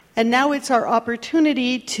And now it's our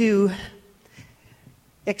opportunity to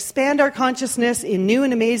expand our consciousness in new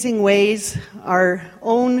and amazing ways. Our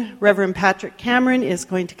own Reverend Patrick Cameron is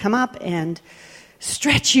going to come up and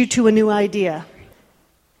stretch you to a new idea.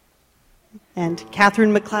 And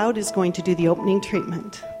Catherine McLeod is going to do the opening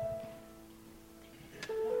treatment.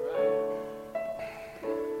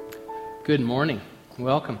 Good morning.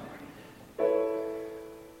 Welcome.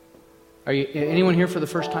 Are you anyone here for the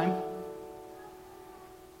first time?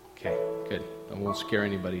 Okay, good. I won't scare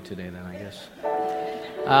anybody today then, I guess.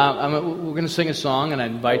 We're going to sing a song, and I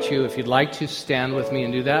invite you, if you'd like to stand with me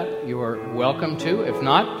and do that, you are welcome to. If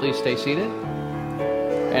not, please stay seated.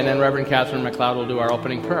 And then Reverend Catherine McLeod will do our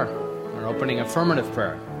opening prayer, our opening affirmative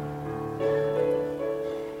prayer.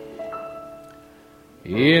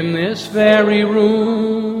 In this very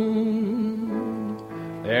room,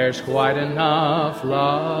 there's quite enough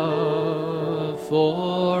love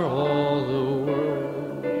for all the world.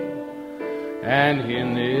 And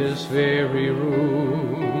in this very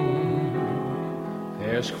room,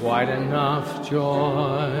 there's quite enough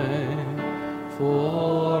joy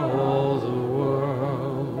for all the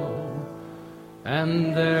world.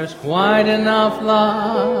 And there's quite enough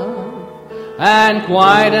love and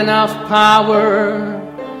quite enough power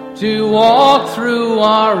to walk through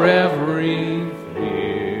our every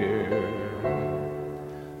fear.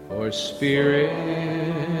 For Spirit,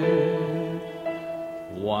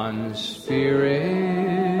 one Spirit,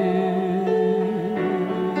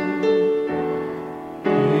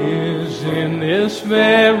 is in this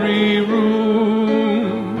very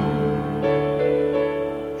room,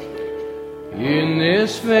 in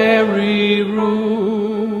this very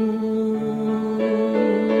room,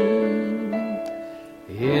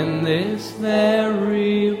 in this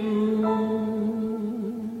very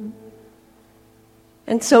room.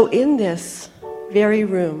 And so in this very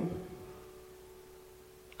room,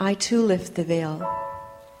 I too lift the veil,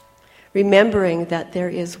 remembering that there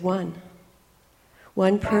is one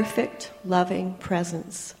perfect, loving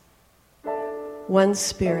presence, one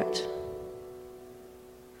Spirit,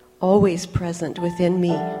 always present within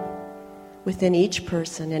me, within each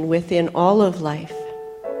person, and within all of life.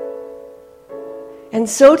 And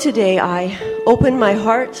so today I open my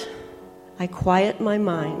heart, I quiet my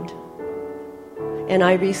mind, and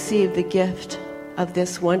I receive the gift of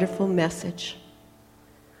this wonderful message.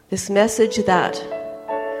 This message that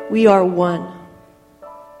we are one,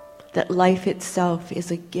 that life itself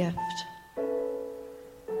is a gift.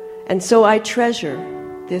 And so I treasure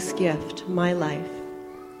this gift, my life.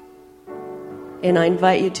 And I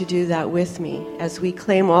invite you to do that with me as we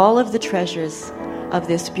claim all of the treasures of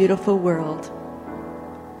this beautiful world.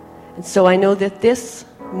 And so I know that this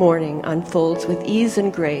morning unfolds with ease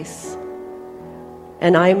and grace.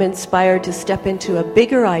 And I am inspired to step into a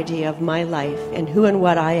bigger idea of my life and who and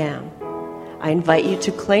what I am. I invite you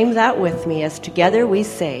to claim that with me as together we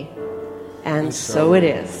say, and so it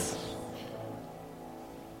is.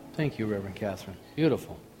 Thank you, Reverend Catherine.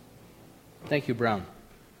 Beautiful. Thank you, Brown.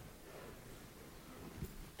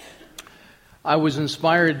 I was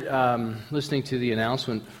inspired listening to the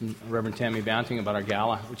announcement from Reverend Tammy Banting about our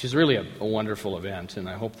gala, which is really a wonderful event, and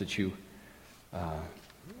I hope that you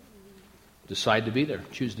decide to be there,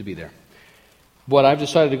 choose to be there. But I've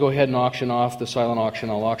decided to go ahead and auction off the silent auction.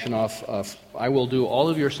 I'll auction off, I will do all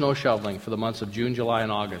of your snow shoveling for the months of June, July,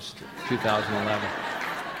 and August 2011.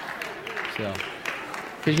 So,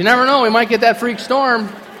 because you never know, we might get that freak storm.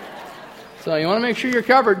 So you want to make sure you're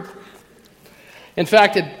covered. In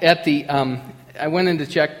fact, I went in to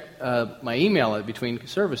check my email between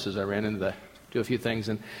services. I ran in to do a few things,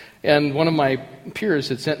 and one of my peers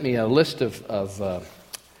had sent me a list of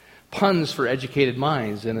puns for educated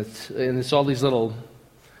minds, and it's all these little,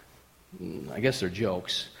 I guess they're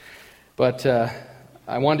jokes. But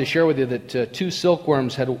I wanted to share with you that two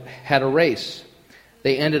silkworms had a race.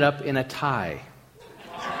 They ended up in a tie.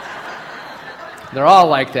 They're all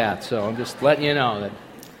like that, so I'm just letting you know that.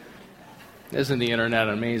 Isn't the internet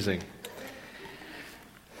amazing?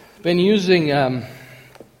 Been using, I'll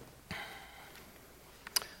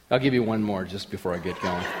give you one more just before I get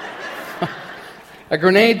going. A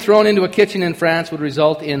grenade thrown into a kitchen in France would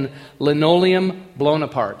result in linoleum blown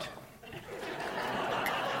apart.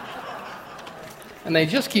 And they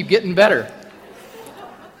just keep getting better.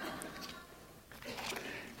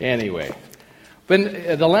 Anyway,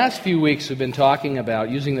 the last few weeks we've been talking about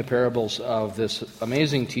using the parables of this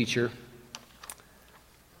amazing teacher,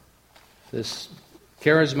 this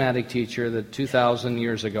charismatic teacher that 2,000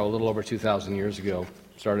 years ago, a little over 2,000 years ago,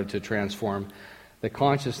 started to transform the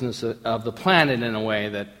consciousness of the planet in a way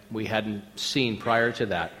that we hadn't seen prior to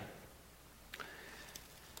that.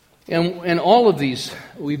 And all of these,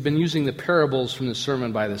 we've been using the parables from the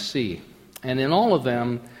Sermon by the Sea. And in all of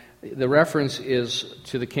them, the reference is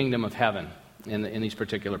to the kingdom of heaven in these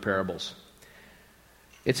particular parables.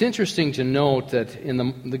 It's interesting to note that in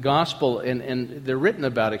the gospel, and they're written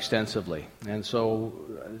about extensively, and so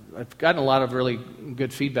I've gotten a lot of really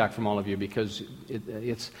good feedback from all of you because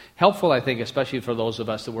it's helpful, I think, especially for those of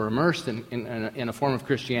us that were immersed in a form of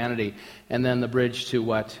Christianity, and then the bridge to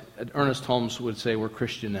what Ernest Holmes would say were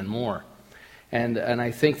Christian and more. And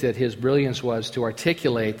I think that his brilliance was to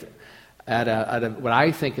articulate at what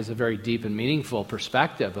I think is a very deep and meaningful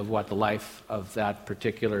perspective of what the life of that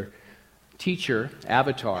particular teacher,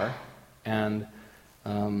 avatar, and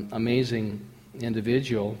amazing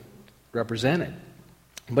individual represented.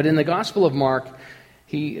 But in the Gospel of Mark,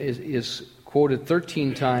 he is quoted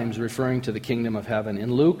 13 times referring to the kingdom of heaven.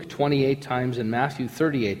 In Luke, 28 times. In Matthew,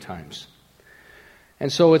 38 times.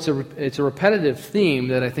 And so it's a repetitive theme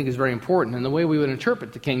that I think is very important. And the way we would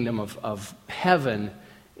interpret the kingdom of heaven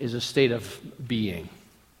is a state of being.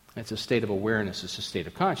 It's a state of awareness. It's a state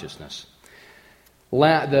of consciousness.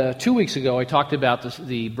 2 weeks ago, I talked about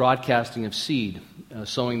the broadcasting of seed,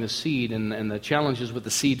 sowing the seed, and the challenges with the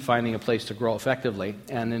seed finding a place to grow effectively.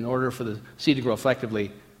 And in order for the seed to grow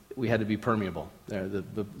effectively, we had to be permeable.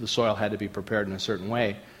 The soil had to be prepared in a certain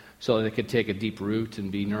way so that it could take a deep root and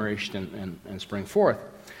be nourished and spring forth.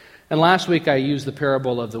 And last week, I used the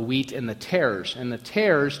parable of the wheat and the tares. And the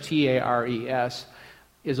tares, T-A-R-E-S,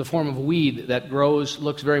 is a form of weed that grows,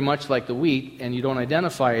 looks very much like the wheat, and you don't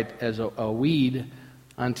identify it as a weed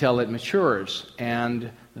until it matures.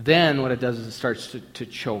 And then what it does is it starts to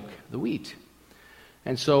choke the wheat.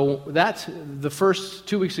 And so that's the first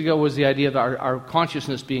 2 weeks ago was the idea of our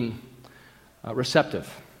consciousness being receptive,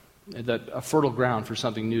 that a fertile ground for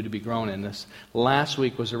something new to be grown in. This last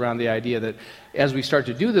week was around the idea that as we start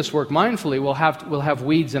to do this work mindfully, we'll have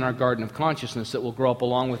weeds in our garden of consciousness that will grow up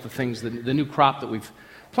along with the things, the new crop that we've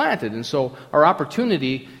planted. And so our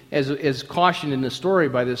opportunity, as cautioned in the story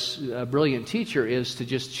by this brilliant teacher, is to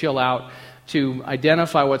just chill out, to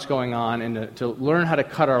identify what's going on, and to learn how to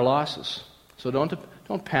cut our losses. So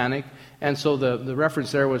don't panic. And so the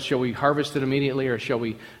reference there was, shall we harvest it immediately, or shall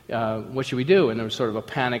we? What should we do? And there was sort of a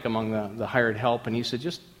panic among the hired help. And he said,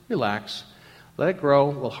 just relax, let it grow.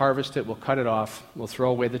 We'll harvest it. We'll cut it off. We'll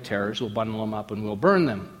throw away the tares. We'll bundle them up, and we'll burn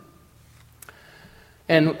them.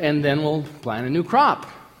 And then we'll plant a new crop,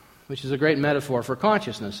 which is a great metaphor for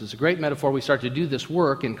consciousness. It's a great metaphor. We start to do this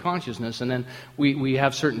work in consciousness, and then we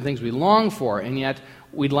have certain things we long for, and yet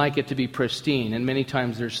we'd like it to be pristine. And many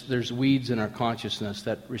times there's weeds in our consciousness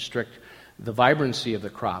that restrict the vibrancy of the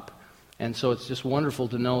crop. And so it's just wonderful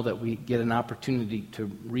to know that we get an opportunity to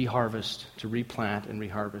reharvest, to replant and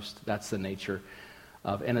reharvest. That's the nature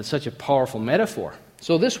of, and it's such a powerful metaphor.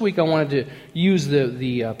 So this week I wanted to use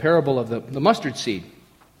the parable of the mustard seed.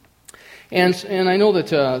 And I know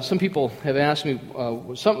that some people have asked me,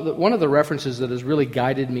 one of the references that has really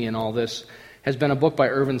guided me in all this has been a book by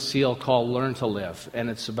Irvin Seal called Learn to Live, and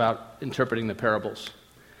it's about interpreting the parables.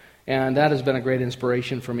 And that has been a great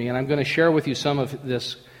inspiration for me, and I'm going to share with you some of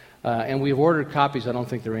this, and we've ordered copies. I don't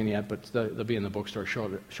think they're in yet, but they'll be in the bookstore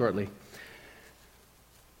shortly.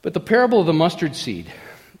 But the parable of the mustard seed.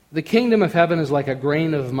 The kingdom of heaven is like a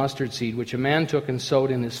grain of mustard seed, which a man took and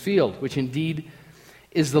sowed in his field, which indeed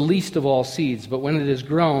is the least of all seeds, but when it is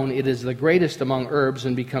grown, it is the greatest among herbs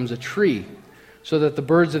and becomes a tree, so that the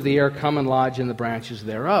birds of the air come and lodge in the branches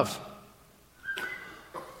thereof.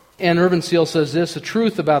 And Irvin Seal says this, the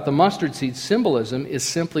truth about the mustard seed symbolism is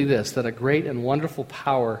simply this, that a great and wonderful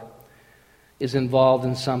power is involved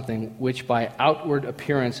in something which by outward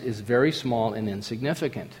appearance is very small and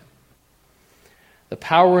insignificant. The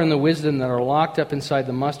power and the wisdom that are locked up inside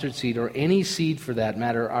the mustard seed, or any seed for that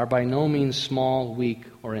matter, are by no means small, weak,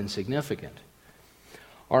 or insignificant.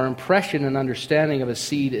 Our impression and understanding of a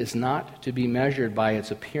seed is not to be measured by its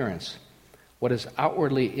appearance. What is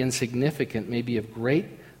outwardly insignificant may be of great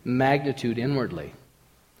magnitude inwardly.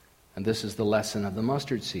 And this is the lesson of the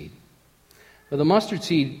mustard seed. But the mustard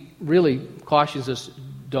seed really cautions us,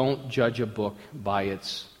 don't judge a book by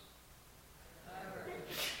its...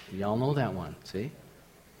 Y'all know that one, see?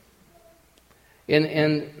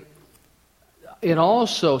 And it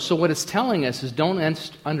also, so what it's telling us is don't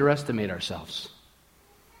underestimate ourselves,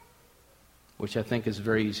 which I think is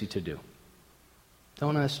very easy to do.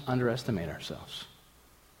 Don't underestimate ourselves.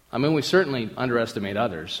 I mean, we certainly underestimate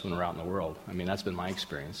others when we're out in the world. I mean, that's been my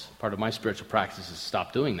experience. Part of my spiritual practice is to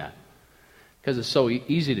stop doing that, because it's so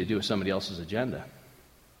easy to do with somebody else's agenda.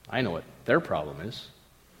 I know what their problem is.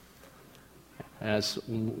 As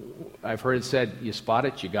I've heard it said, you spot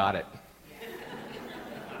it, you got it.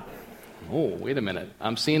 Oh, wait a minute.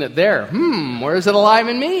 I'm seeing it there. Where is it alive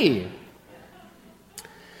in me?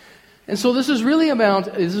 And so this is really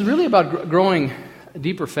about growing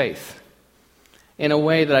deeper faith in a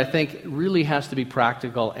way that I think really has to be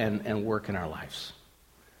practical and work in our lives.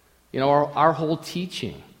 Our whole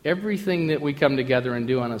teaching, everything that we come together and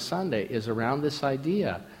do on a Sunday is around this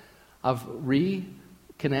idea of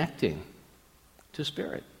reconnecting to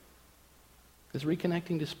Spirit. It's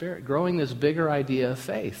reconnecting to Spirit, growing this bigger idea of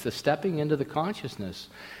faith, the stepping into the consciousness.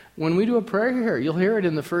 When we do a prayer here, you'll hear it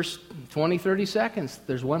in the first 20, 30 seconds.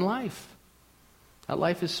 There's one life. That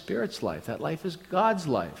life is Spirit's life. That life is God's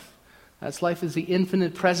life. That life is the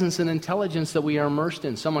infinite presence and intelligence that we are immersed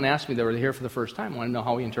in. Someone asked me, they were here for the first time, wanted to know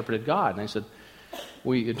how we interpreted God. And I said,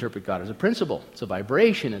 we interpret God as a principle. It's a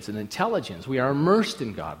vibration. It's an intelligence. We are immersed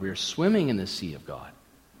in God. We are swimming in the sea of God.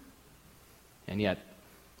 And yet,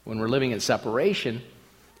 when we're living in separation,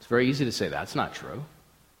 it's very easy to say that's not true.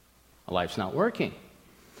 A life's not working.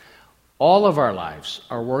 All of our lives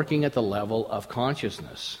are working at the level of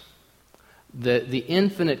consciousness. The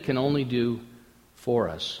infinite can only do for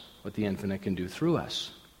us what the infinite can do through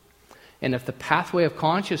us. And if the pathway of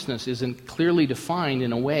consciousness isn't clearly defined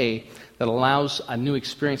in a way that allows a new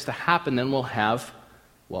experience to happen, then we'll have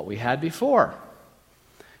what we had before.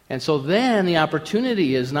 And so then the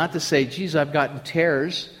opportunity is not to say, geez, I've gotten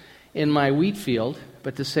tares in my wheat field,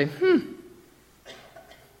 but to say,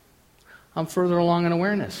 I'm further along in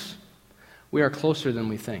awareness. We are closer than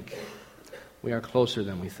we think. We are closer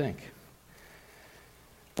than we think.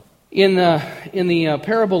 In the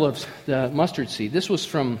parable of the mustard seed, this was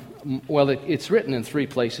from, it's written in 3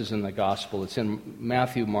 places in the gospel. It's in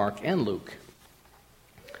Matthew, Mark, and Luke.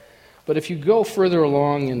 But if you go further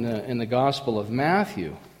along in the gospel of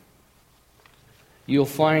Matthew, you'll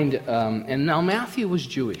find, and now Matthew was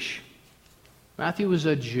Jewish. Matthew was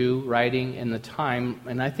a Jew writing in the time,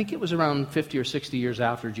 and I think it was around 50 or 60 years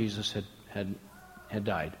after Jesus had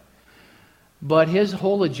died. But his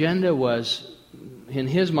whole agenda was, in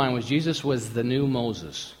his mind, was Jesus was the new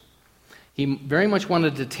Moses. He very much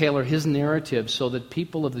wanted to tailor his narrative so that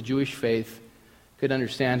people of the Jewish faith could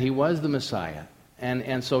understand he was the Messiah.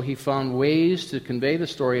 And so he found ways to convey the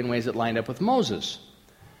story in ways that lined up with Moses.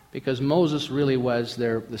 Because Moses really was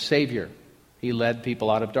the Savior. He led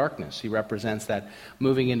people out of darkness. He represents that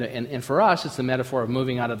moving into, and for us, it's the metaphor of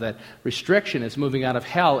moving out of that restriction. It's moving out of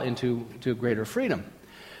hell into greater freedom.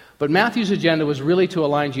 But Matthew's agenda was really to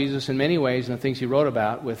align Jesus in many ways and the things he wrote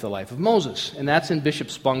about with the life of Moses. And that's in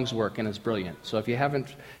Bishop Spung's work, and it's brilliant. So if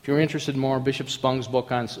you're interested more, Bishop Spung's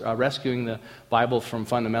book on rescuing the Bible from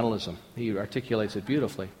fundamentalism, he articulates it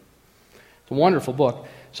beautifully. It's a wonderful book.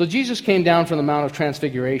 So Jesus came down from the Mount of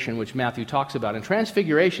Transfiguration, which Matthew talks about. And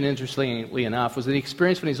Transfiguration, interestingly enough, was the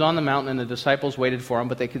experience when he's on the mountain and the disciples waited for him,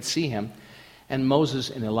 but they could see him. And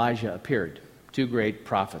Moses and Elijah appeared. 2 great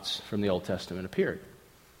prophets from the Old Testament appeared.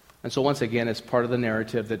 And so once again, it's part of the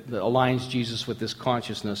narrative that aligns Jesus with this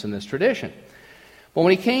consciousness and this tradition. But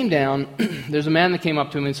when he came down, there's a man that came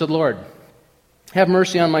up to him and said, Lord, have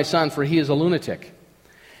mercy on my son, for he is a lunatic,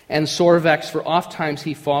 and sore vexed, for oft times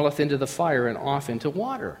he falleth into the fire and off into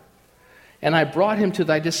water. And I brought him to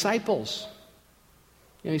thy disciples.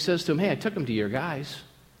 And he says to him, hey, I took him to your guys.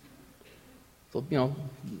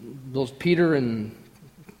 Those Peter and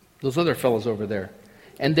those other fellows over there.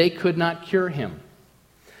 And they could not cure him.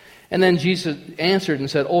 And then Jesus answered and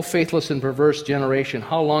said, O faithless and perverse generation,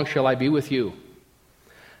 how long shall I be with you?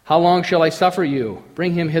 How long shall I suffer you?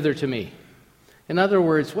 Bring him hither to me. In other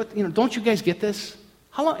words, don't you guys get this?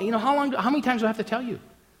 How many times do I have to tell you?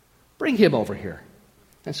 Bring him over here.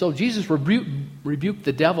 And so Jesus rebuked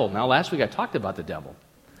the devil. Now, last week I talked about the devil.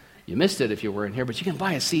 You missed it if you weren't here, but you can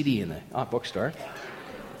buy a CD in the bookstore.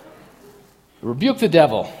 Rebuke the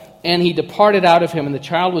devil. And he departed out of him, and the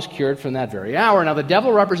child was cured from that very hour. Now, the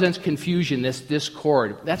devil represents confusion, this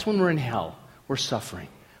discord. That's when we're in hell. We're suffering.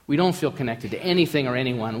 We don't feel connected to anything or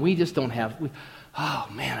anyone. We just don't have...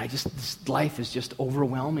 this life is just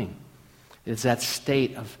overwhelming. It's that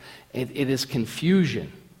state of... It is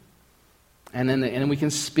confusion. And we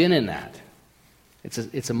can spin in that. It's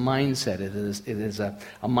a mindset. It is a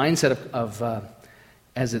mindset of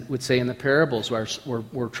as it would say in the parables, where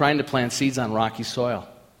we're trying to plant seeds on rocky soil.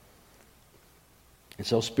 And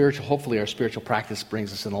so hopefully our spiritual practice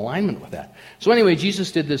brings us in alignment with that. So anyway,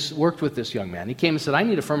 Jesus worked with this young man. He came and said, I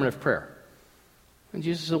need affirmative prayer. And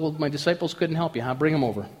Jesus said, well, my disciples couldn't help you. Bring him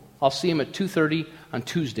over. I'll see him at 2:30 on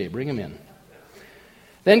Tuesday. Bring him in.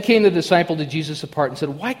 Then came the disciple to Jesus apart and said,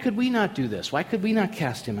 why could we not do this? Why could we not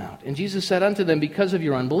cast him out? And Jesus said unto them, because of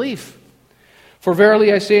your unbelief. For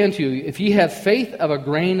verily I say unto you, if ye have faith of a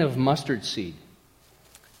grain of mustard seed,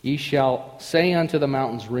 Ye shall say unto the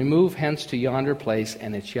mountains, Remove hence to yonder place,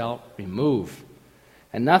 and it shall remove.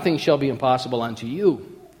 And nothing shall be impossible unto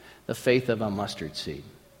you, the faith of a mustard seed.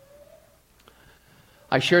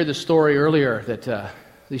 I shared the story earlier that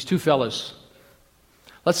these two fellas,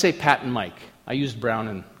 let's say Pat and Mike. I used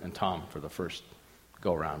Brown and Tom for the first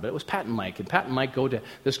go-around, but it was Pat and Mike. And Pat and Mike go to,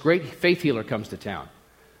 this great faith healer comes to town.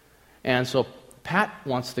 And so Pat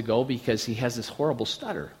wants to go because he has this horrible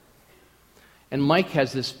stutter. And Mike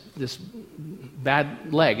has this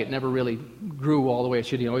bad leg. It never really grew all the way it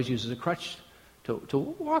should. He always uses a crutch to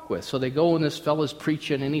walk with. So they go, and this fella's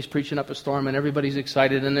preaching, and he's preaching up a storm, and everybody's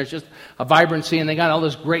excited, and there's just a vibrancy, and they got all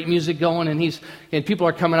this great music going, and people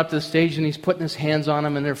are coming up to the stage, and he's putting his hands on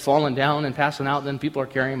them, and they're falling down and passing out, and then people are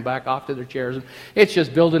carrying them back off to their chairs. And it's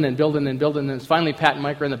just building and building and building, and finally Pat and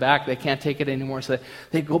Mike are in the back. They can't take it anymore, so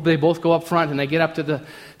they both go up front, and they get up to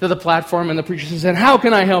the platform, and the preacher says, "And how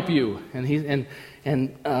can I help you?" And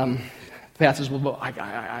Pat says, "Well, I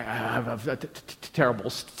have a terrible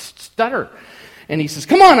stutter." And he says,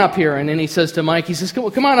 "Come on up here." And then he says to Mike, he says,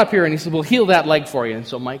 "Come on up here." And he says, "We'll heal that leg for you." And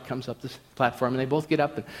so Mike comes up this platform, and they both get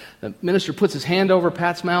up. And the minister puts his hand over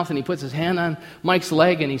Pat's mouth, and he puts his hand on Mike's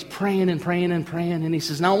leg, and he's praying and praying and praying. And he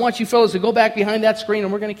says, "Now I want you fellas to go back behind that screen,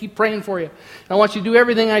 and we're going to keep praying for you. And I want you to do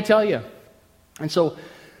everything I tell you." And so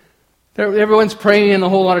everyone's praying in the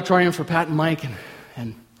whole auditorium for Pat and Mike.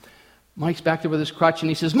 And Mike's back there with his crutch, and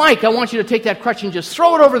he says, "Mike, I want you to take that crutch and just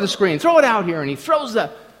throw it over the screen. Throw it out here." And he throws the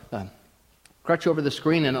crutch over the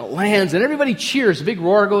screen, and it lands, and everybody cheers. A big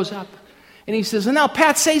roar goes up. And he says, "And now,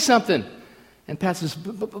 Pat, say something." And Pat says,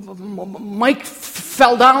 "Mike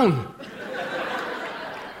fell down."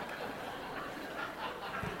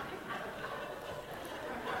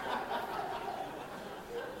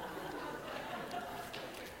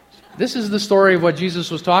 This is the story of what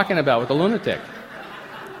Jesus was talking about with the lunatic.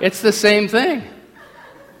 It's the same thing.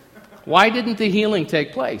 Why didn't the healing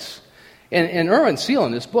take place? And Erwin Seal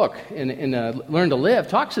in this book, in Learn to Live,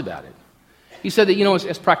 talks about it. He said that,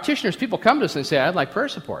 as practitioners, people come to us and say, "I'd like prayer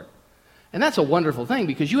support." And that's a wonderful thing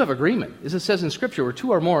because you have agreement. As it says in Scripture, where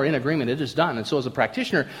two or more are in agreement, it is done. And so as a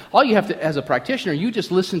practitioner, all you have to, as a practitioner, you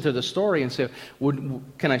just listen to the story and say,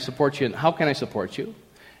 "Can I support you? And how can I support you?"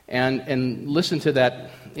 And listen to that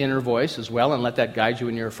inner voice as well and let that guide you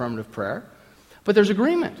in your affirmative prayer. But there's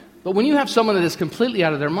agreement. But when you have someone that is completely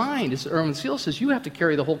out of their mind, as Erwin Seal says, you have to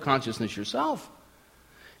carry the whole consciousness yourself.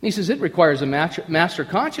 And he says it requires a master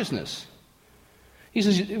consciousness. He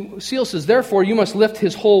says, Seal says, "Therefore you must lift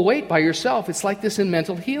his whole weight by yourself." It's like this in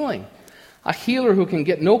mental healing. A healer who can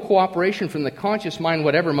get no cooperation from the conscious mind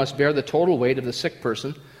whatever must bear the total weight of the sick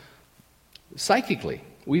person psychically.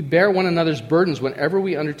 We bear one another's burdens whenever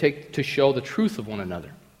we undertake to show the truth of one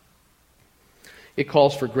another. It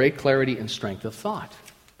calls for great clarity and strength of thought.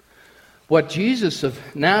 What Jesus of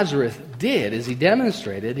Nazareth did is he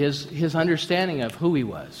demonstrated his understanding of who he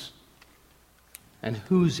was and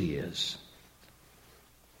whose he is.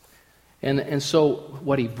 And so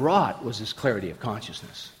what he brought was this clarity of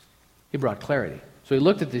consciousness. He brought clarity. So he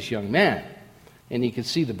looked at this young man, and he could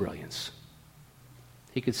see the brilliance.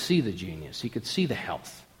 He could see the genius. He could see the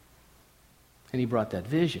health. And he brought that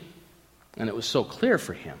vision. And it was so clear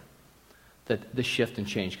for him that the shift and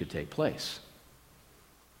change could take place.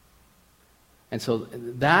 And so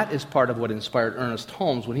that is part of what inspired Ernest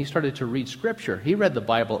Holmes when he started to read Scripture. He read the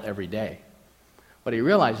Bible every day. But he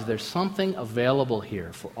realized there's something available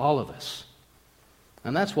here for all of us.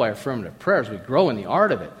 And that's why affirmative prayers, we grow in the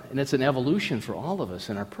art of it. And it's an evolution for all of us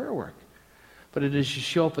in our prayer work. But it is you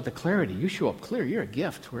show up with the clarity. You show up clear. You're a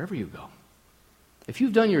gift wherever you go. If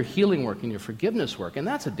you've done your healing work and your forgiveness work, and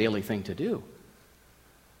that's a daily thing to do.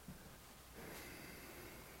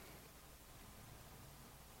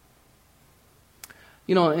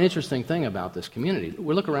 An interesting thing about this community,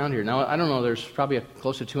 we look around here. Now, I don't know, there's probably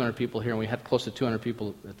close to 200 people here, and we had close to 200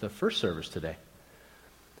 people at the first service today.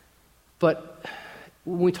 But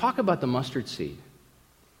when we talk about the mustard seed,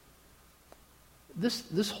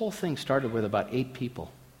 this whole thing started with about 8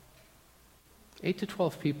 people. 8 to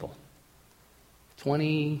 12 people.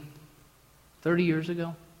 20, 30 years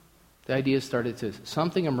ago, the idea started to,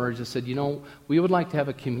 something emerged that said, we would like to have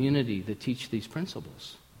a community that teach these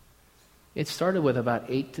principles. It started with about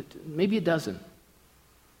 8 to maybe a dozen.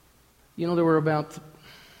 There were about,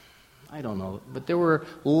 I don't know, but there were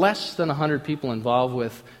less than 100 people involved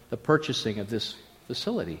with the purchasing of this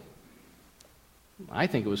facility. I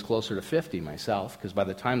think it was closer to 50 myself, because by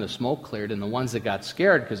the time the smoke cleared and the ones that got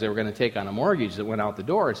scared because they were going to take on a mortgage that went out the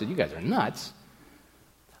door, I said, "You guys are nuts."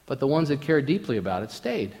 But the ones that cared deeply about it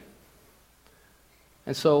stayed.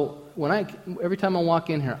 And so every time I walk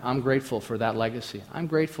in here, I'm grateful for that legacy. I'm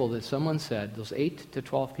grateful that someone said, those 8 to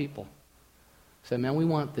 12 people said, man, we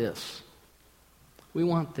want this. We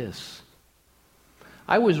want this.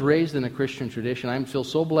 I was raised in a Christian tradition. I feel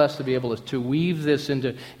so blessed to be able to weave this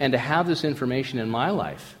into, and to have this information in my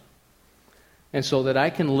life. And so that I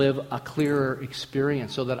can live a clearer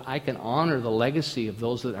experience, so that I can honor the legacy of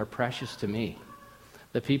those that are precious to me.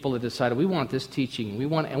 The people that decided, we want this teaching, we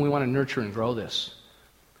want to nurture and grow this.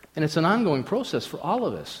 And it's an ongoing process for all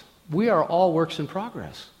of us. We are all works in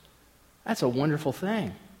progress. That's a wonderful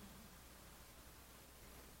thing.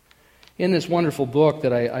 In this wonderful book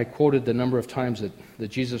that I quoted the number of times that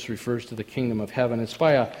Jesus refers to the kingdom of heaven, it's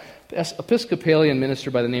by an Episcopalian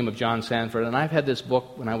minister by the name of John Sanford. And I've had this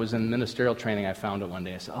book when I was in ministerial training. I found it one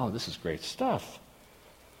day. I said, oh, this is great stuff.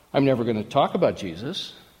 I'm never going to talk about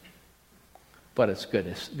Jesus, but it's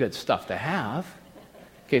good stuff to have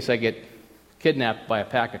in case I get kidnapped by a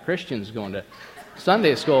pack of Christians going to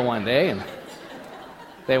Sunday school one day and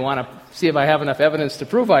they want to see if I have enough evidence to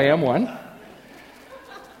prove I am one.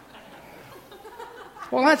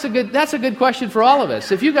 Well, that's a good question for all of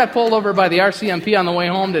us. If you got pulled over by the RCMP on the way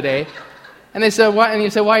home today, and they said, "Why?" and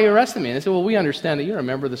you said, "Why are you arresting me?" And they said, "Well, we understand that you're a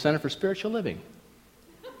member of the Center for Spiritual Living."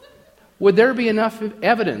 Would there be enough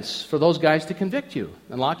evidence for those guys to convict you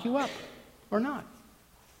and lock you up, or not?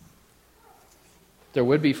 There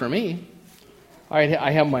would be for me. I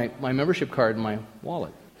have my membership card in my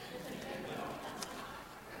wallet.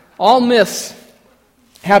 All myths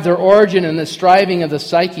have their origin in the striving of the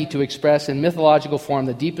psyche to express in mythological form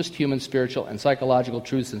the deepest human spiritual and psychological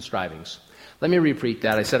truths and strivings. Let me repeat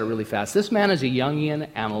that. I said it really fast. This man is a Jungian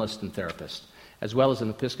analyst and therapist, as well as an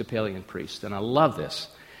Episcopalian priest, and I love this.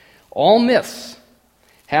 All myths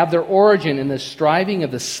have their origin in the striving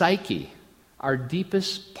of the psyche, our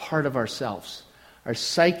deepest part of ourselves, our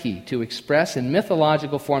psyche, to express in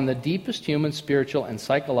mythological form the deepest human spiritual and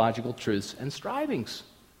psychological truths and strivings.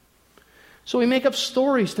 So we make up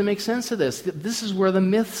stories to make sense of this. This is where the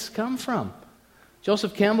myths come from.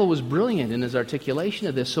 Joseph Campbell was brilliant in his articulation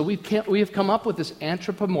of this. So we have come up with this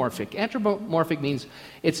anthropomorphic. Anthropomorphic means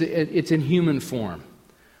it's in human form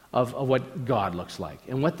of what God looks like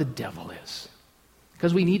and what the devil is.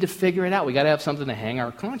 Because we need to figure it out. We've got to have something to hang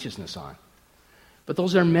our consciousness on. But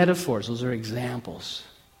those are metaphors. Those are examples.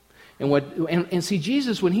 And see,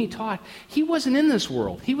 Jesus, when he taught, he wasn't in this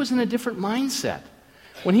world. He was in a different mindset.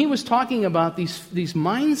 When he was talking about these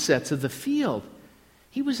mindsets of the field,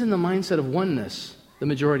 he was in the mindset of oneness the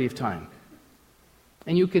majority of time.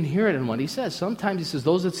 And you can hear it in what he says. Sometimes he says,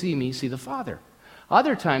 those that see me see the Father.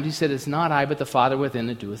 Other times he said, it's not I, but the Father within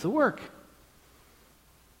that doeth the work.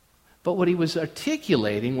 But what he was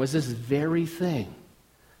articulating was this very thing,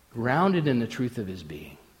 grounded in the truth of his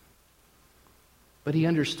being. But he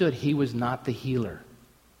understood he was not the healer.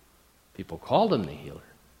 People called him the healer.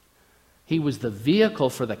 He was the vehicle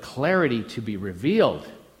for the clarity to be revealed.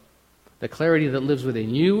 The clarity that lives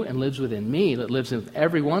within you and lives within me, that lives in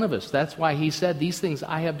every one of us. That's why he said, these things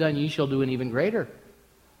I have done, ye shall do, and even greater.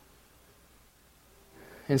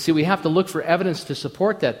 And see, we have to look for evidence to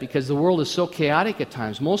support that because the world is so chaotic at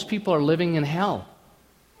times. Most people are living in hell.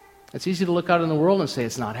 It's easy to look out in the world and say,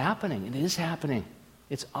 it's not happening. It is happening.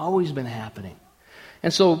 It's always been happening.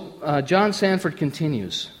 And so John Sanford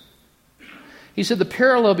continues. He said the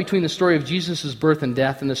parallel between the story of Jesus' birth and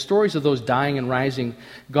death and the stories of those dying and rising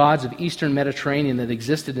gods of Eastern Mediterranean that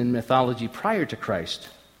existed in mythology prior to Christ.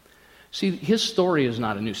 See, his story is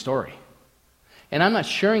not a new story. And I'm not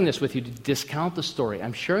sharing this with you to discount the story.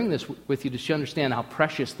 I'm sharing this with you to understand how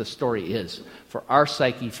precious the story is for our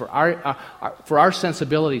psyche, for our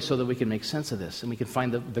sensibility, so that we can make sense of this and we can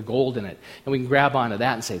find the gold in it. And we can grab onto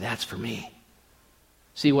that and say, that's for me.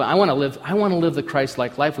 See, well, I want to live the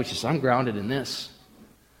Christ-like life, which is I'm grounded in this.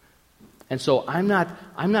 And so I'm not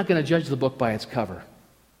going to judge the book by its cover.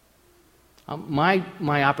 My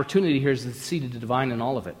opportunity here is to see the divine in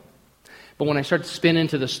all of it. But when I start to spin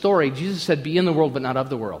into the story, Jesus said, be in the world, but not of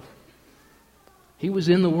the world. He was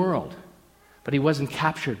in the world, but he wasn't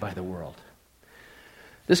captured by the world.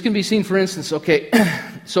 This can be seen, for instance,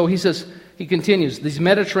 so he continues, these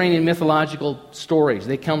Mediterranean mythological stories,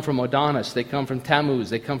 they come from Adonis, they come from Tammuz,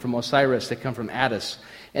 they come from Osiris, they come from Attis,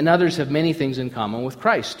 and others have many things in common with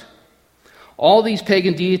Christ. All these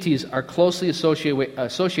pagan deities are closely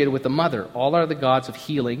associated with the mother. All are the gods of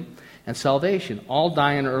healing and salvation. All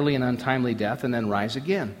die an early and untimely death and then rise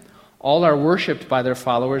again. All are worshipped by their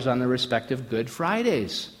followers on their respective Good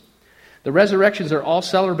Fridays. The resurrections are all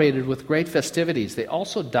celebrated with great festivities. They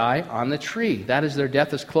also die on the tree. That is, their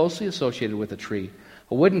death is closely associated with a tree,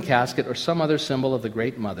 a wooden casket, or some other symbol of the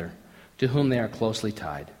Great Mother, to whom they are closely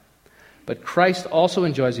tied. But Christ also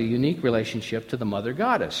enjoys a unique relationship to the Mother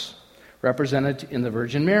Goddess, represented in the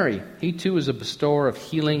Virgin Mary. He too is a bestower of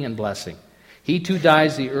healing and blessing. He too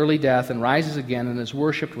dies the early death and rises again and is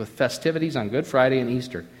worshipped with festivities on Good Friday and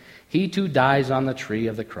Easter. He too dies on the tree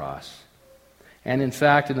of the cross. And in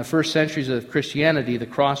fact, in the first centuries of Christianity, the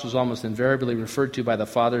cross was almost invariably referred to by the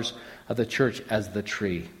fathers of the church as the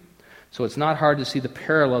tree. So it's not hard to see the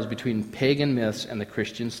parallels between pagan myths and the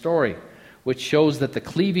Christian story, which shows that the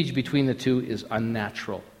cleavage between the two is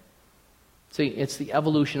unnatural. See, it's the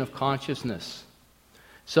evolution of consciousness.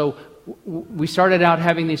 So we started out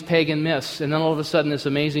having these pagan myths, and then all of a sudden this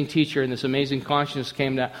amazing teacher and this amazing consciousness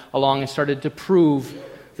came along and started to prove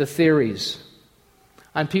the theories.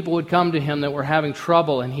 And people would come to him that were having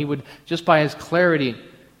trouble, and he would, just by his clarity,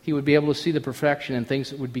 he would be able to see the perfection and things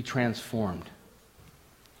that would be transformed.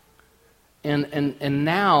 And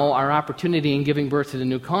now our opportunity in giving birth to the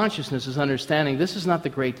new consciousness is understanding this is not the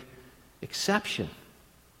great exception.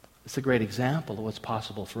 It's a great example of what's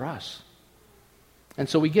possible for us. And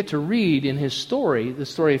so we get to read in his story, the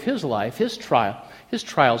story of his life, his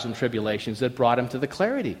trials and tribulations that brought him to the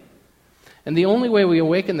clarity. And the only way we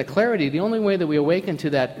awaken the clarity, the only way that we awaken to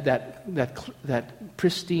that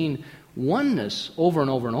pristine oneness over and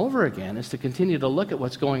over and over again is to continue to look at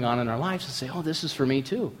what's going on in our lives and say, oh, this is for me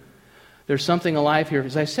too. There's something alive here.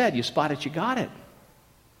 As I said, you spot it, you got it.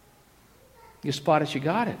 You spot it, you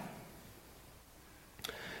got it.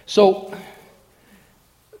 So,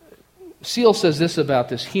 Seal says this about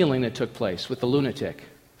this healing that took place with the lunatic.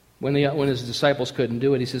 When his disciples couldn't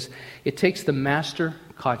do it, he says, it takes the master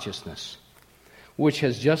consciousness, which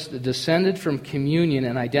has just descended from communion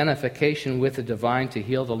and identification with the divine to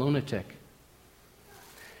heal the lunatic.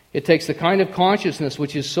 It takes the kind of consciousness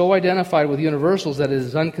which is so identified with universals that it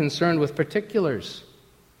is unconcerned with particulars.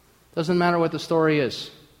 Doesn't matter what the story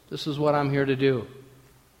is. This is what I'm here to do.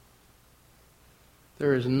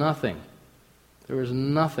 There is nothing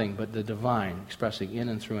but the divine expressing in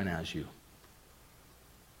and through and as you.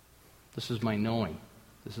 This is my knowing.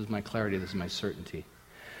 This is my clarity. This is my certainty.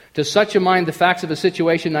 To such a mind, the facts of a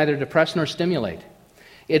situation neither depress nor stimulate.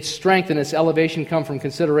 Its strength and its elevation come from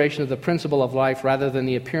consideration of the principle of life rather than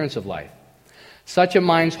the appearance of life. Such a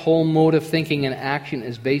mind's whole mode of thinking and action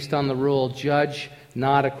is based on the rule, judge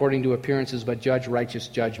not according to appearances, but judge righteous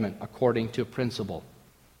judgment according to principle.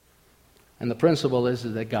 And the principle is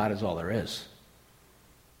that God is all there is.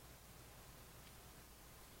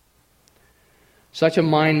 Such a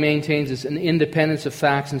mind maintains its independence of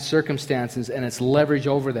facts and circumstances and its leverage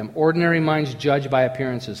over them. Ordinary minds judge by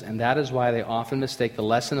appearances, and that is why they often mistake the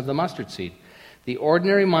lesson of the mustard seed. The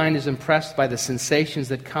ordinary mind is impressed by the sensations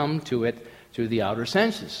that come to it through the outer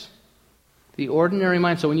senses. The ordinary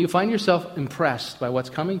mind, so when you find yourself impressed by what's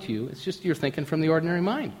coming to you, it's just you're thinking from the ordinary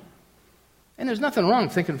mind. And there's nothing wrong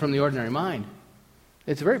with thinking from the ordinary mind.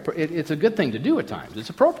 It's a good thing to do at times. It's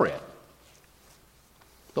appropriate.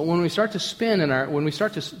 But when we start to spin when we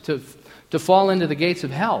start to fall into the gates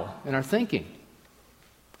of hell in our thinking,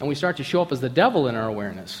 and we start to show up as the devil in our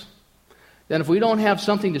awareness, then if we don't have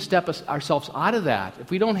something to step ourselves out of that,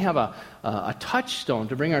 if we don't have a touchstone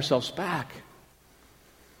to bring ourselves back.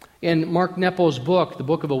 In Mark Nepo's book, The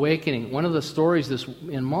Book of Awakening, one of the stories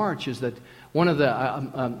in March is that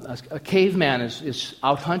a caveman is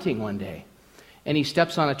out hunting one day. And he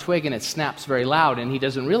steps on a twig and it snaps very loud, and he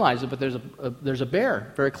doesn't realize it, but there's a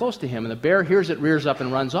bear very close to him, and the bear hears it, rears up,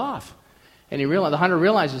 and runs off. And the hunter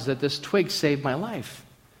realizes that this twig saved my life.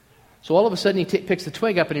 So all of a sudden he picks the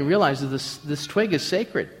twig up and he realizes this twig is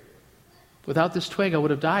sacred. Without this twig I would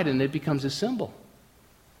have died, and it becomes a symbol.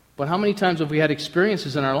 But how many times have we had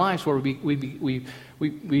experiences in our lives where we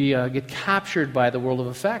get captured by the world of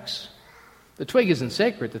effects? The twig isn't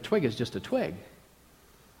sacred, the twig is just a twig.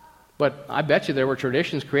 But I bet you there were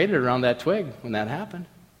traditions created around that twig when that happened.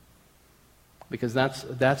 Because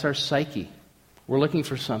that's our psyche. We're looking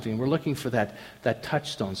for something. We're looking for that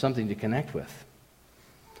touchstone, something to connect with.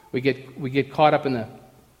 We get caught up in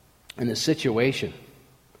the situation.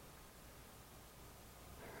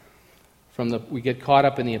 We get caught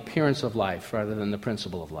up in the appearance of life rather than the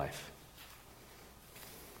principle of life.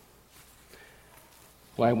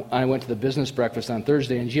 Well, I went to the business breakfast on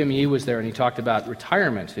Thursday, and Jim Yee was there, and he talked about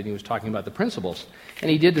retirement, and he was talking about the principles.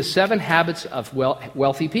 And he did the 7 habits of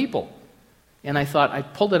wealthy people. And I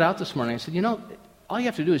pulled it out this morning. I said, all you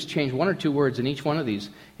have to do is change 1 or 2 words in each one of these,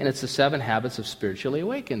 and it's the 7 habits of spiritually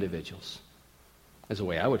awake individuals, is the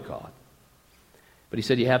way I would call it. But he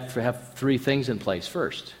said you have to have 3 things in place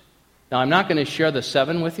first. Now, I'm not going to share the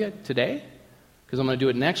 7 with you today, because I'm going to do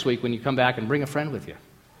it next week when you come back and bring a friend with you.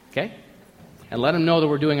 Okay? And let them know that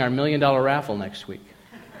we're doing our $1 million raffle next week.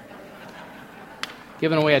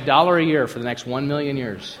 giving away $1 a year for the next 1 million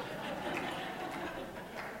years.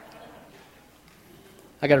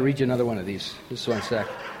 I got to read you another one of these. Just one sec.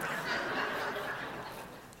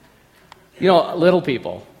 You know, little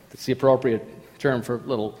people. That's the appropriate term for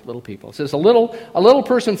little people. It says, a little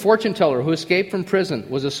person fortune teller who escaped from prison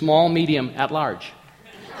was a small medium at large.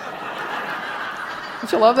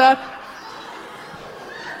 Don't you love that?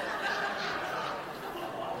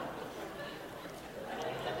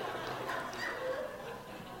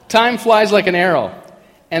 Time flies like an arrow,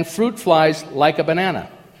 and fruit flies like a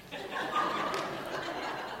banana.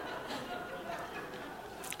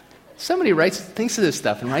 Somebody thinks of this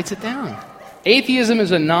stuff and writes it down. Atheism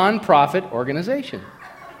is a non-profit organization.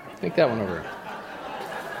 Think that one over.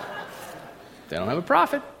 They don't have a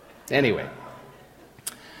profit. Anyway.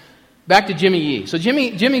 Back to Jimmy Yee. So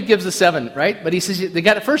Jimmy gives the 7, right? But he says they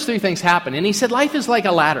got the first 3 things happen. And he said life is like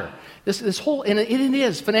a ladder. This whole, and it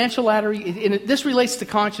is, financial ladder, this relates to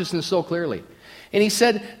consciousness so clearly. And he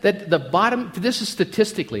said that the bottom, this is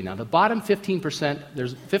statistically now, the bottom 15%,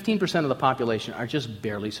 there's 15% of the population are just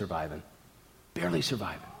barely surviving. Barely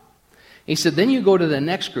surviving. He said, then you go to the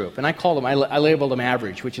next group, and I labeled them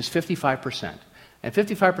average, which is 55%. And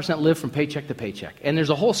 55% live from paycheck to paycheck. And there's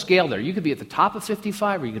a whole scale there. You could be at the top of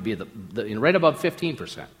 55, or you could be at right above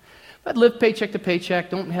 15%. But live paycheck to paycheck,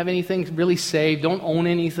 don't have anything really saved, don't own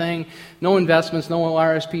anything, no investments, no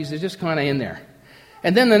RSPs, they're just kind of in there.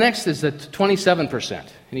 And then the next is the 27%. And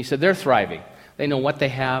he said they're thriving. They know what they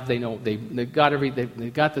have, they know they've got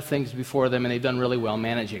the things before them, and they've done really well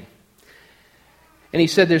managing. And he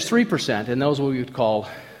said there's 3%, and those we would call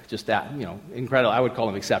just that, incredible. I would call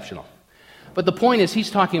them exceptional. But the point is, he's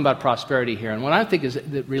talking about prosperity here, and what I think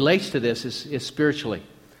that relates to this is spiritually,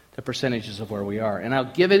 the percentages of where we are. And I'll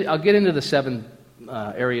get into the 7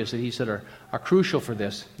 areas that he said are crucial for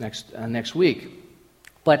this next week.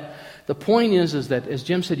 But the point is that, as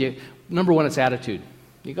Jim said, number 1, it's attitude.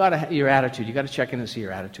 You got to your attitude. You got to check in and see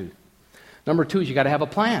your attitude. Number 2 is you got to have a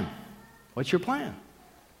plan. What's your plan?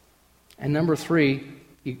 And number 3,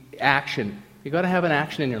 action. You got to have an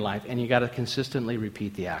action in your life, and you got to consistently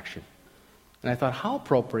repeat the action. And I thought, how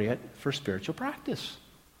appropriate for spiritual practice.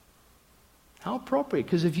 How appropriate.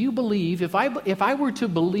 Because if you believe, if I were to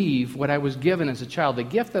believe what I was given as a child, the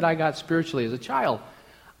gift that I got spiritually as a child,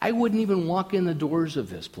 I wouldn't even walk in the doors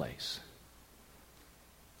of this place.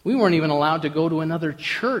 We weren't even allowed to go to another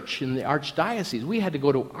church in the archdiocese. We had to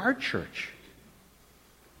go to our church.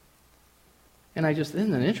 And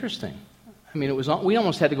isn't that interesting? I mean, we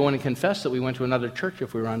almost had to go in and confess that we went to another church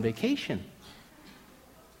if we were on vacation.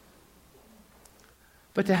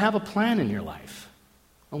 But to have a plan in your life.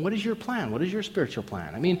 And what is your plan? What is your spiritual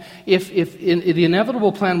plan? I mean, if the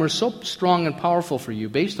inevitable plan were so strong and powerful for you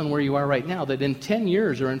based on where you are right now, that in 10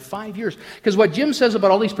 years or in 5 years, because what Jim says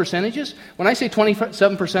about all these percentages, when I say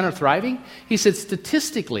 27% are thriving, he said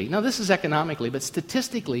statistically, now this is economically, but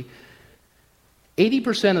statistically,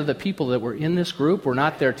 80% of the people that were in this group were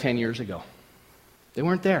not there 10 years ago. They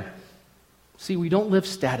weren't there. See, we don't live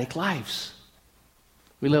static lives.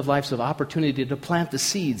 We live lives of opportunity to plant the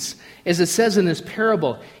seeds. As it says in this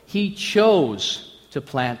parable, he chose to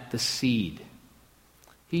plant the seed.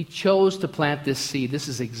 He chose to plant this seed. This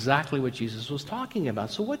is exactly what Jesus was talking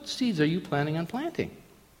about. So what seeds are you planning on planting?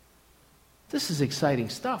 This is exciting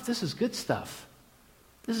stuff. This is good stuff.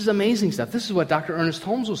 This is amazing stuff. This is what Dr. Ernest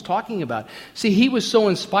Holmes was talking about. See, he was so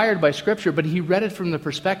inspired by Scripture, but he read it from the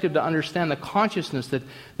perspective to understand the consciousness that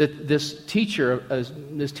this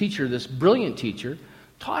brilliant teacher,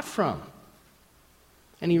 taught from.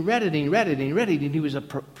 And he read it, and he read it, and he read it, and he was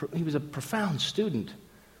a profound student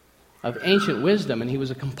of ancient wisdom, and he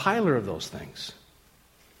was a compiler of those things.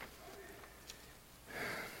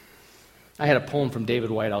 I had a poem from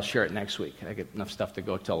David White. I'll share it next week. I get enough stuff to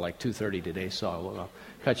go till like 2:30 today, so I'll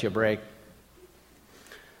cut you a break.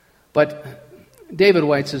 But David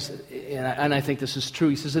White says, and I think this is true,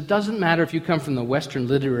 he says, it doesn't matter if you come from the Western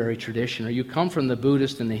literary tradition or you come from the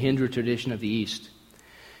Buddhist and the Hindu tradition of the East.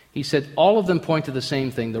 He said, all of them point to the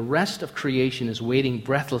same thing. The rest of creation is waiting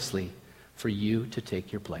breathlessly for you to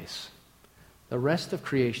take your place. The rest of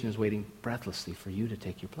creation is waiting breathlessly for you to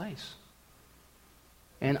take your place.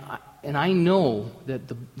 And I know that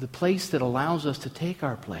the place that allows us to take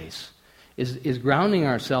our place is grounding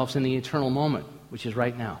ourselves in the eternal moment, which is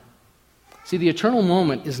right now. See, the eternal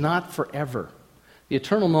moment is not forever. The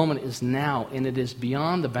eternal moment is now, and it is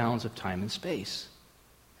beyond the bounds of time and space.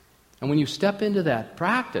 And when you step into that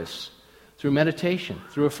practice, through meditation,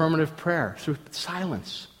 through affirmative prayer, through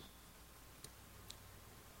silence,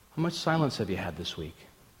 how much silence have you had this week?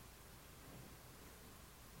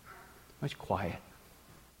 How much quiet?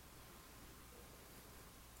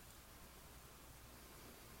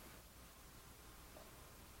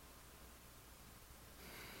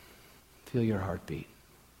 Feel your heartbeat.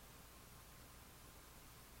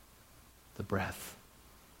 The breath.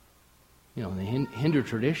 You know, in the Hindu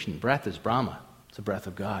tradition, breath is Brahma. It's the breath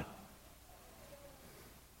of God.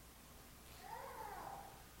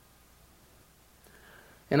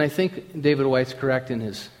 And I think David White's correct in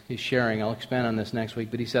his sharing. I'll expand on this next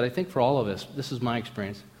week. But he said, I think for all of us, this is my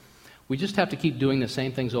experience, we just have to keep doing the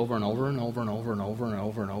same things over and over and over and over and over and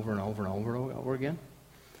over and over and over and over and over again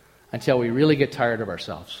until we really get tired of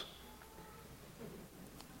ourselves.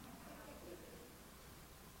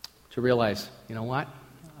 To realize, you know what?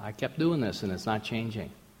 I kept doing this and it's not changing.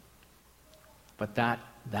 But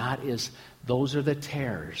those are the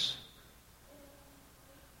tears.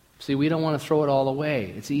 See, we don't want to throw it all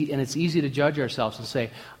away. It's easy to judge ourselves and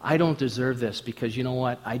say, I don't deserve this because you know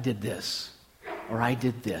what? I did this. Or I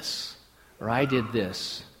did this. Or I did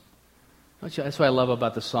this. That's what I love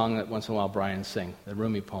about the song that once in a while Brian sings, the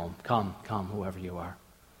Rumi poem. Come, come, whoever you are.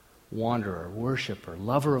 Wanderer, worshiper,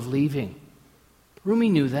 lover of leaving. Rumi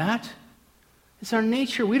knew that. It's our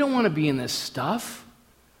nature. We don't want to be in this stuff.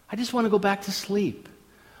 I just want to go back to sleep.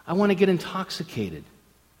 I want to get intoxicated,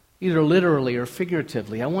 either literally or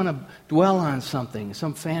figuratively. I want to dwell on something,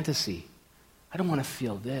 some fantasy. I don't want to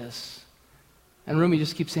feel this. And Rumi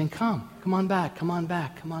just keeps saying, come on back, come on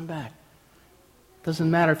back, come on back.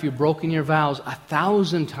 Doesn't matter if you've broken your vows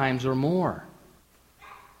 1,000 times or more.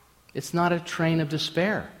 It's not a train of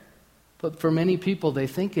despair. But for many people, they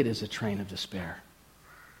think it is a train of despair.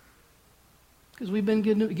 Because we've been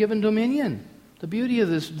given dominion. The beauty of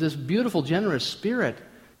this beautiful, generous spirit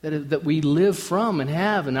that we live from and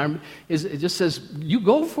have, it just says, you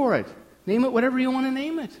go for it. Name it whatever you want to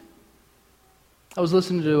name it. I was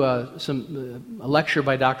listening to a lecture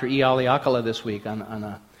by Dr. E. Ali Akala this week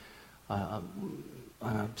on a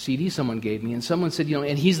CD someone gave me, and someone said,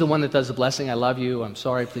 and he's the one that does the blessing. I love you. I'm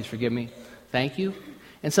sorry. Please forgive me. Thank you.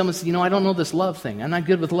 And someone said, I don't know this love thing. I'm not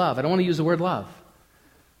good with love. I don't want to use the word love.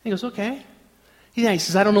 He goes, okay. He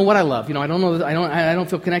says, I don't know what I love. I don't know. I don't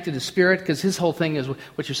feel connected to spirit, because his whole thing is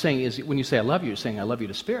what you're saying is when you say I love you, you're saying I love you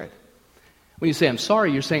to spirit. When you say I'm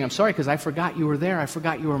sorry, you're saying I'm sorry because I forgot you were there. I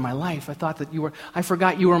forgot you were my life. I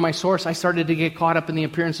forgot you were my source. I started to get caught up in the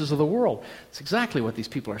appearances of the world. It's exactly what these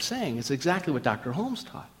people are saying. It's exactly what Dr. Holmes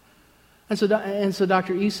taught. And so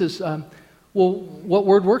Dr. E says, well, what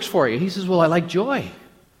word works for you? He says, well, I like joy.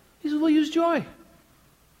 He says, well, use joy. I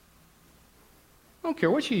don't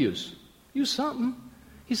care what you use. Use something.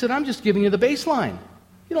 He said, I'm just giving you the baseline.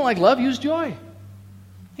 You don't like love, use joy.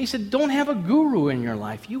 He said, don't have a guru in your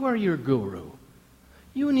life. You are your guru.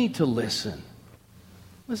 You need to listen.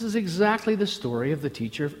 This is exactly the story of the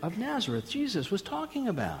teacher of Nazareth Jesus was talking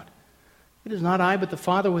about. It is not I, but the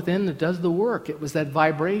Father within that does the work. It was that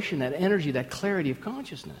vibration, that energy, that clarity of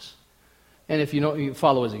consciousness. And if you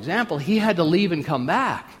follow his example, he had to leave and come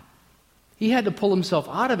back. He had to pull himself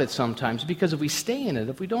out of it sometimes, because if we stay in it,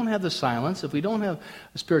 if we don't have the silence, if we don't have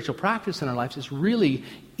a spiritual practice in our lives, it's really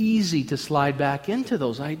easy to slide back into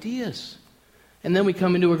those ideas. And then we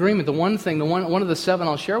come into agreement. One of the 7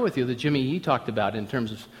 I'll share with you that Jimmy Yee talked about in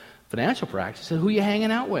terms of financial practice, said, who are you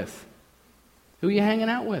hanging out with? Who are you hanging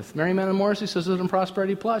out with? Mary Madeline Morrissey says it in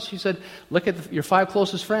Prosperity Plus. She said, look at your 5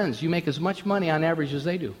 closest friends. You make as much money on average as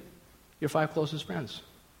they do. Your 5 closest friends.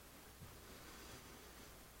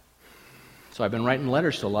 So I've been writing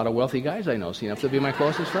letters to a lot of wealthy guys I know, so you have to be my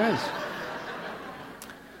closest friends.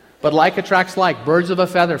 But like attracts like. Birds of a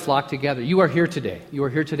feather flock together. You are here today. You are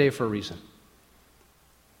here today for a reason.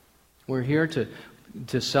 We're here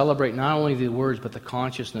to celebrate not only the words, but the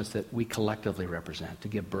consciousness that we collectively represent, to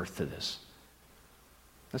give birth to this.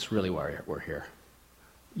 That's really why we're here.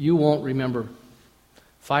 You won't remember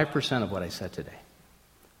 5% of what I said today.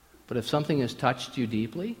 But if something has touched you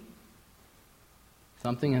deeply,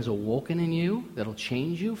 something has awoken in you that'll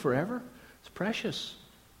change you forever, it's precious.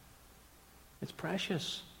 It's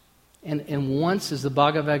precious. And once, as the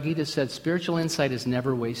Bhagavad Gita said, spiritual insight is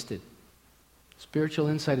never wasted. Spiritual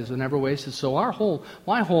insight is never wasted. So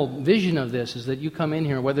my whole vision of this is that you come in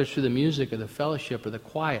here, whether it's through the music or the fellowship or the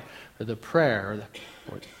quiet or the prayer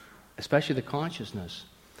or especially the consciousness,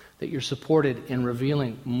 that you're supported in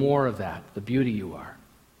revealing more of that, the beauty you are.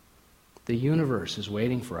 The universe is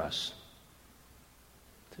waiting for us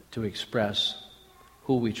to express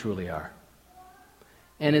who we truly are.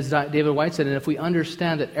 And as David White said, and if we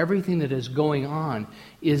understand that everything that is going on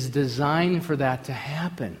is designed for that to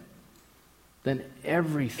happen, then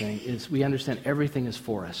we understand everything is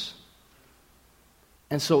for us.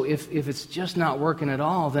 And so if it's just not working at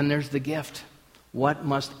all, then there's the gift. What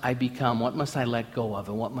must I become? What must I let go of?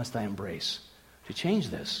 And what must I embrace to change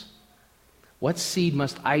this? What seed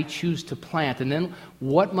must I choose to plant? And then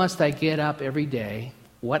what must I get up every day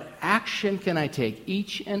What action can I take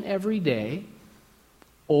each and every day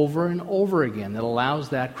over and over again that allows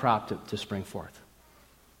that crop to spring forth?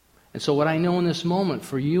 And so what I know in this moment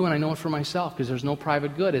for you, and I know it for myself, because there's no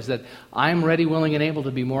private good, is that I'm ready, willing, and able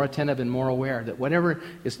to be more attentive and more aware that whatever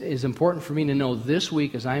is important for me to know this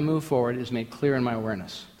week as I move forward is made clear in my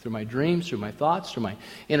awareness. Through my dreams, through my thoughts, through my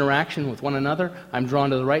interaction with one another, I'm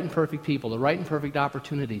drawn to the right and perfect people, the right and perfect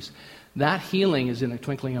opportunities. That healing is in the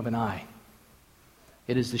twinkling of an eye.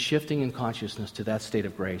 It is the shifting in consciousness to that state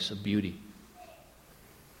of grace, of beauty.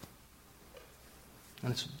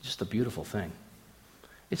 And it's just a beautiful thing.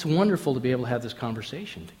 It's wonderful to be able to have this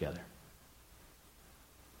conversation together.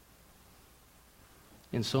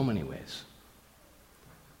 In so many ways.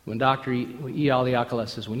 When Dr. E. Aliakala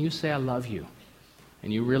says, when you say I love you,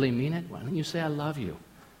 and you really mean it, when you say I love you,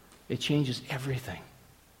 it changes everything.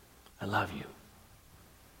 I love you.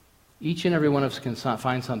 Each and every one of us can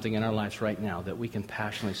find something in our lives right now that we can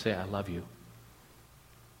passionately say, I love you.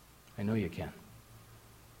 I know you can.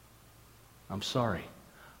 I'm sorry.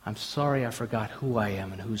 I'm sorry I forgot who I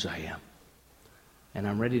am and whose I am. And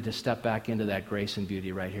I'm ready to step back into that grace and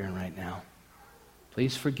beauty right here and right now.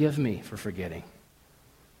 Please forgive me for forgetting.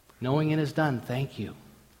 Knowing it is done, thank you.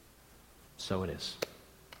 So it is.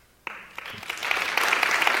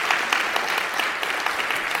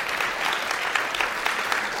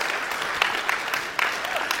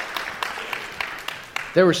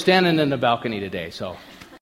 They were standing in the balcony today, so